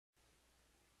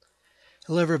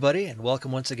Hello, everybody, and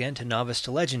welcome once again to Novice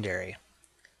to Legendary.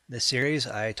 In this series,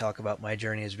 I talk about my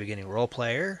journey as a beginning role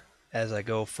player as I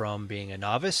go from being a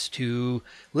novice to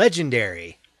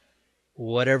legendary,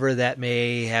 whatever that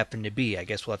may happen to be. I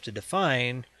guess we'll have to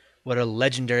define what a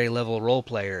legendary level role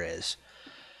player is.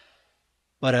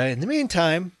 But in the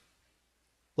meantime,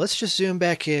 let's just zoom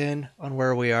back in on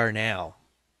where we are now.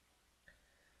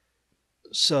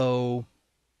 So,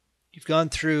 you've gone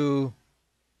through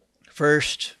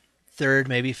first, third,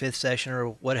 maybe fifth session or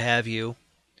what have you.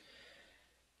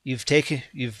 You've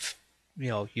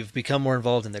become more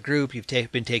involved in the group.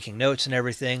 Been taking notes and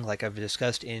everything, like I've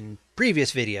discussed in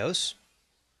previous videos.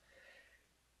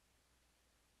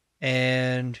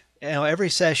 And every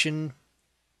session,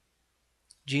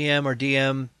 GM or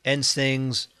DM ends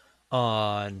things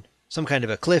on some kind of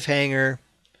a cliffhanger,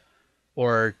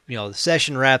 or the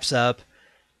session wraps up,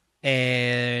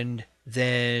 and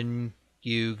then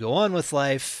you go on with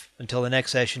life until the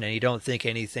next session, and you don't think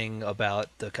anything about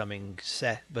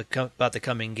about the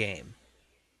coming game,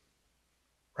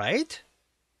 right?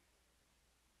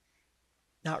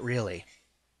 Not really.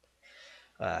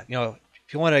 If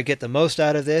you want to get the most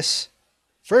out of this,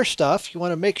 first off, you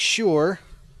want to make sure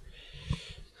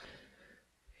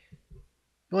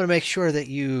that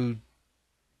you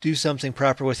do something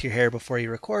proper with your hair before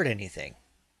you record anything.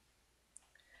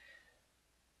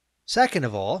 Second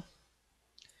of all,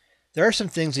 there are some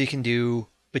things you can do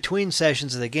between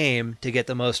sessions of the game to get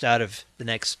the most out of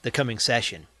the coming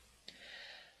session.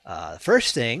 The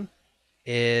first thing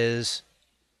is,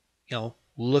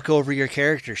 look over your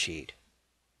character sheet.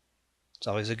 It's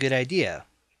always a good idea.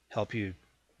 Help you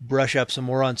brush up some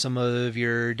more on some of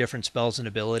your different spells and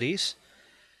abilities.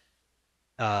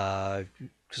 Because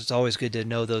it's always good to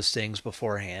know those things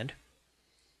beforehand.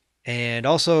 And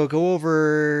also go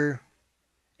over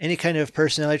any kind of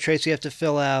personality traits you have to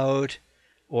fill out,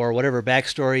 or whatever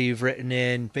backstory you've written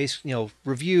in. Basically,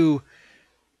 review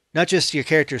not just your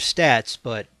character's stats,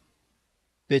 but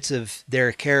bits of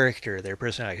their character, their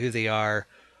personality, who they are,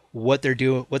 what they're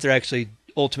doing, what they're actually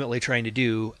ultimately trying to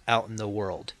do out in the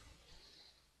world.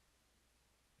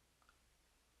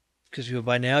 Because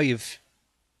by now you've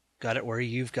got it where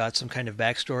you've got some kind of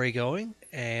backstory going,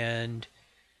 and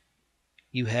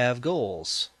you have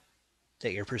goals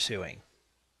that you're pursuing.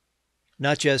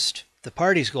 Not just the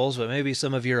party's goals, but maybe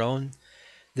some of your own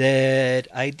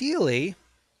that ideally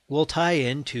will tie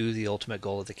into the ultimate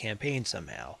goal of the campaign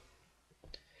somehow.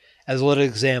 As a little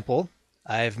example,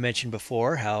 I've mentioned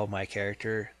before how the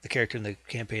character in the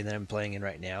campaign that I'm playing in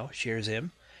right now, Shirzim,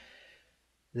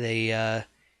 the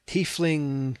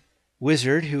tiefling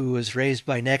wizard who was raised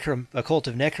by a cult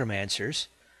of necromancers.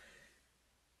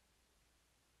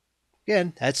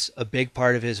 Again, that's a big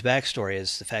part of his backstory,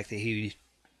 is the fact that he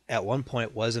at one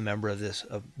point was a member of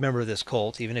this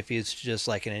cult, even if he's just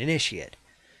like an initiate.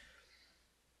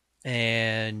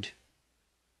 And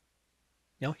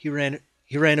he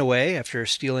ran away after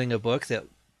stealing a book that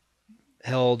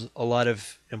held a lot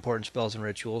of important spells and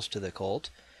rituals to the cult,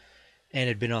 and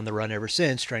had been on the run ever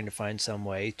since, trying to find some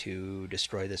way to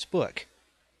destroy this book.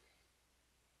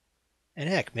 And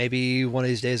heck, maybe one of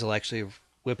these days I'll actually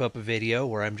whip up a video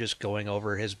where I'm just going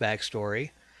over his backstory,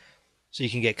 so you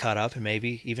can get caught up, and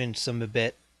maybe even some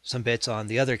bits on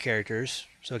the other characters.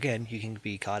 So again, you can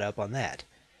be caught up on that.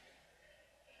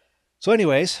 So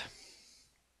anyways,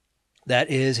 that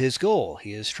is his goal.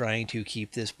 He is trying to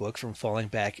keep this book from falling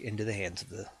back into the hands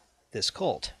of this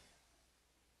cult.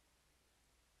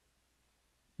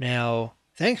 Now,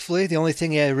 thankfully, the only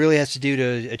thing he really has to do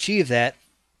to achieve that,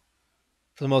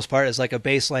 for the most part, is like a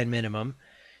baseline minimum,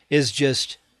 is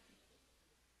just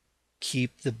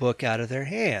keep the book out of their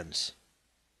hands.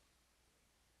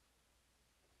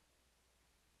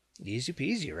 Easy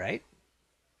peasy, right?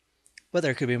 But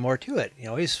there could be more to it.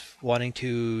 He's wanting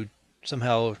to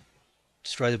somehow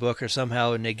destroy the book, or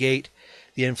somehow negate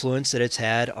the influence that it's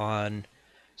had on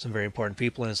some very important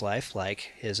people in his life,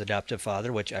 like his adoptive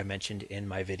father, which I mentioned in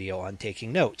my video on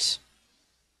taking notes.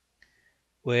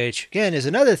 Which, again, is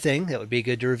another thing that would be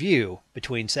good to review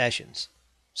between sessions.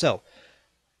 So,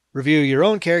 review your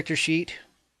own character sheet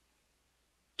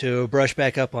to brush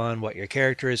back up on what your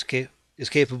character is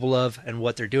capable of, and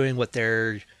what they're doing, what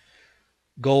their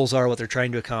goals are, what they're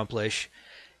trying to accomplish,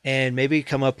 and maybe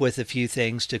come up with a few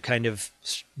things to kind of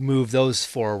move those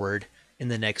forward in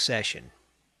the next session.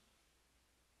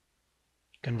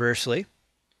 Conversely,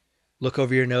 look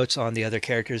over your notes on the other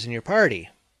characters in your party.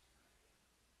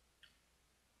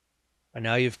 And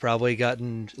now you've probably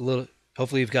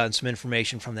hopefully you've gotten some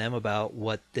information from them about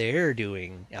what they're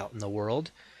doing out in the world,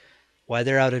 why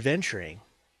they're out adventuring,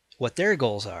 what their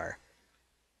goals are.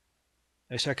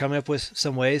 I start coming up with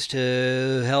some ways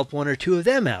to help one or two of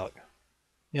them out.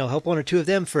 Help one or two of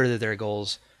them further their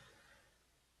goals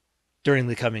during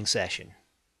the coming session.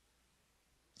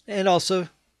 And also,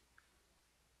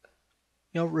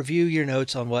 review your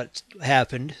notes on what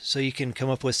happened so you can come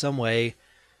up with some way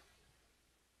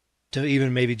to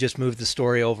even maybe just move the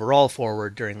story overall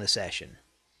forward during the session.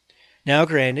 Now,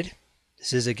 granted,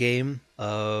 this is a game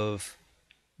of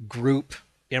group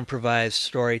improvised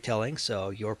storytelling, so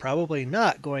you're probably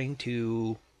not going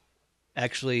to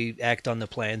actually act on the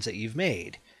plans that you've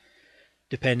made,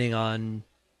 depending on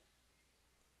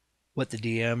what the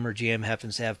DM or GM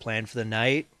happens to have planned for the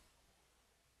night,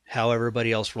 how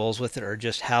everybody else rolls with it, or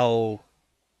just how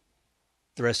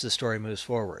the rest of the story moves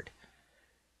forward.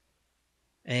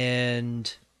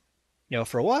 And,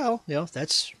 for a while,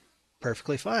 that's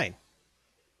perfectly fine.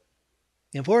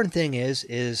 The important thing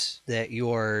is that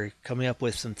you're coming up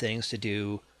with some things to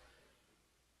do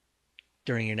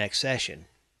during your next session.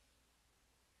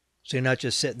 So you're not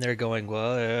just sitting there going,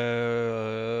 well,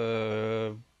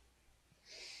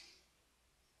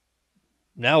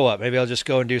 now what? Maybe I'll just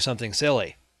go and do something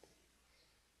silly.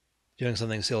 Doing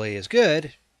something silly is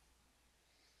good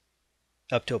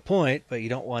up to a point, but you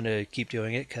don't want to keep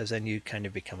doing it because then you kind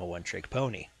of become a one-trick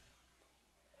pony.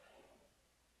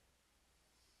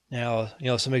 Now,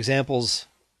 some examples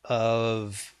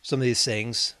of some of these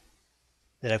things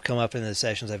that have come up in the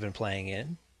sessions I've been playing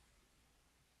in.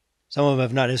 Some of them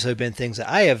have not necessarily been things that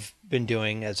I have been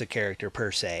doing as a character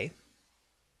per se.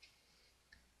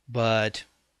 But,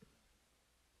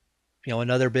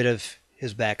 another bit of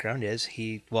his background is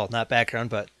not background,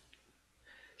 but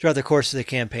throughout the course of the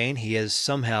campaign, he has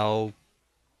somehow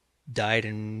died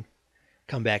and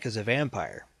come back as a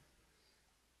vampire.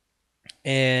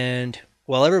 And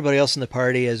while everybody else in the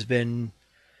party has been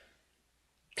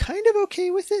kind of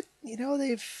okay with it,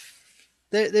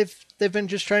 they've been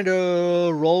just trying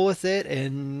to roll with it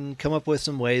and come up with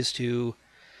some ways to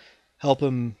help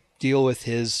him deal with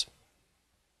his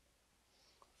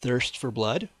thirst for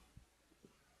blood,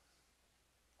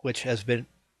 which has been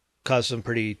caused some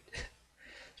pretty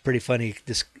funny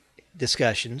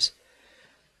discussions.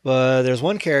 But there's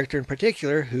one character in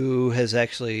particular who has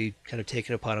actually kind of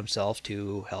taken upon himself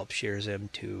to help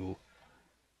Shirzim to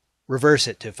reverse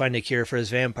it, to find a cure for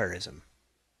his vampirism.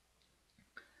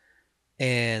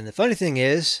 And the funny thing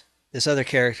is, this other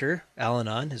character,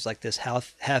 Al-Anon, is like this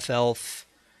half-elf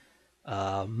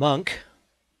monk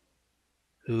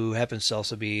who happens to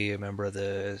also be a member of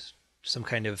some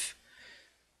kind of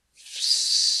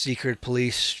secret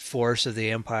police force of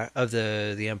the empire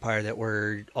that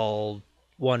we're all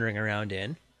wandering around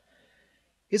in.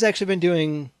 He's actually been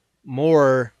doing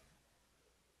more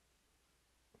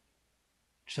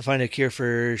to find a cure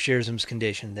for Shirzim's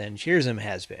condition than Shirzim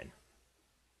has been.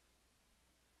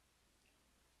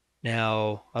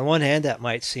 Now, on one hand, that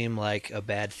might seem like a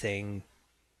bad thing,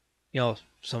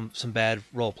 some bad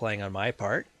role playing on my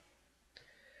part.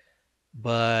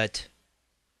 But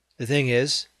the thing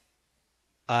is,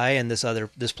 I and this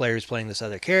player who's playing this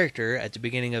other character at the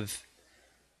beginning of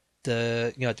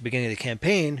the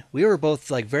campaign, we were both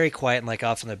like very quiet and like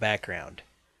off in the background.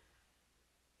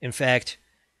 In fact,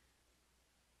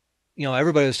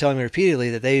 everybody was telling me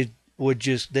repeatedly that they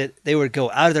would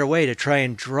go out of their way to try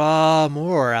and draw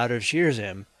more out of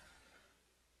Shirzim.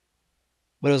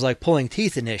 But it was like pulling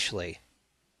teeth initially.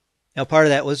 Now, part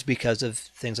of that was because of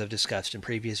things I've discussed in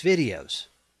previous videos.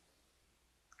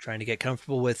 Trying to get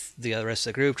comfortable with the rest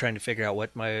of the group, trying to figure out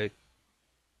what my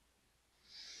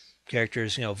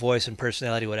character's, voice and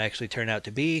personality would actually turn out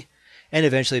to be. And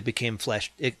eventually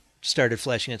it started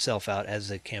fleshing itself out as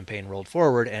the campaign rolled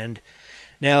forward. And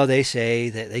now they say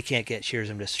that they can't get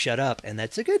Shirzim to shut up, and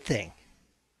that's a good thing.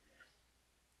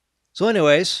 So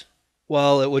anyways,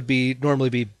 while it would normally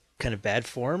be kind of bad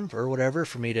form or whatever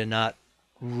for me to not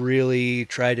really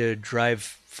try to drive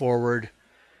forward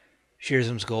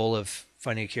Shirzim's goal of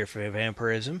finding a cure for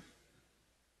vampirism,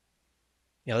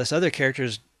 this other character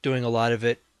is doing a lot of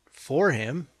it for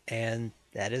him, and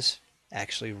that is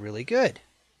actually really good.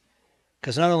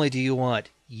 Because not only do you want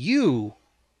you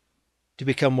to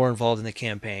become more involved in the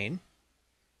campaign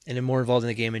and more involved in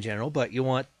the game in general, but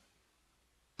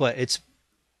it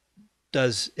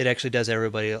actually does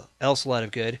everybody else a lot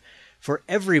of good for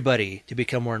everybody to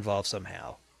become more involved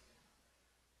somehow.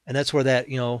 And that's where that,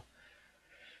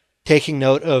 taking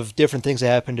note of different things that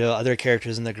happen to other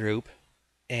characters in the group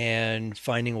and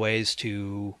finding ways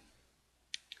to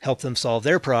help them solve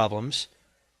their problems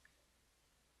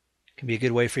can be a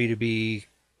good way for you to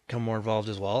become more involved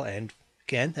as well. And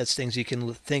again, that's things you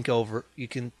can think over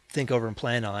and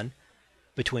plan on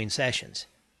between sessions.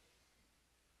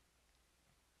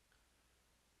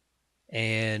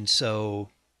 And so,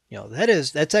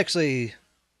 that's actually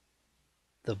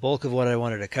the bulk of what I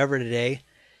wanted to cover today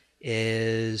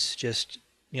is just,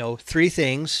 3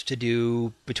 things to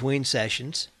do between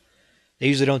sessions. They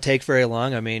usually don't take very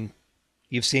long. I mean,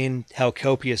 you've seen how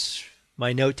copious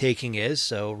my note taking is,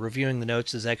 so reviewing the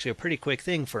notes is actually a pretty quick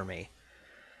thing for me.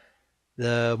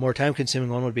 The more time consuming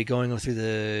one would be going through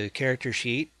the character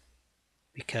sheet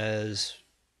because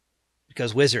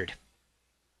wizard.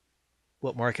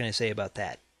 What more can I say about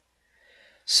that?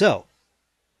 So,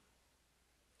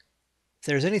 if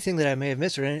there's anything that I may have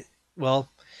missed well,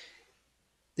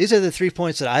 these are the 3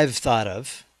 points that I've thought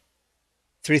of.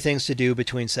 3 things to do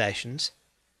between sessions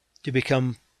to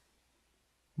become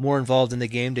more involved in the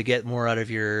game, to get more out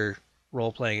of your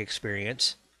role-playing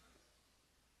experience.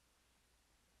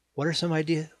 What are some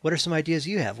ideas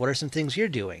you have? What are some things you're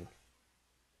doing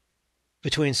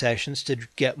between sessions to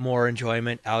get more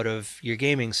enjoyment out of your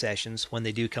gaming sessions when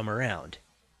they do come around?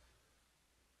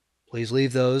 Please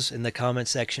leave those in the comment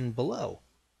section below.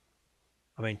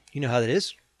 I mean, you know how that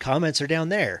is. Comments are down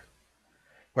there,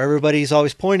 where everybody's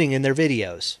always pointing in their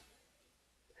videos.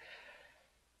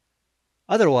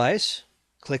 Otherwise,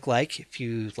 click like if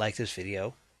you like this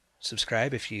video,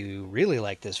 subscribe if you really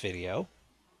like this video,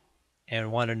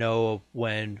 and want to know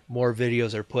when more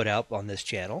videos are put up on this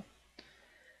channel.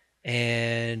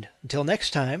 And until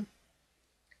next time,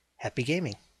 happy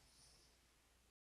gaming.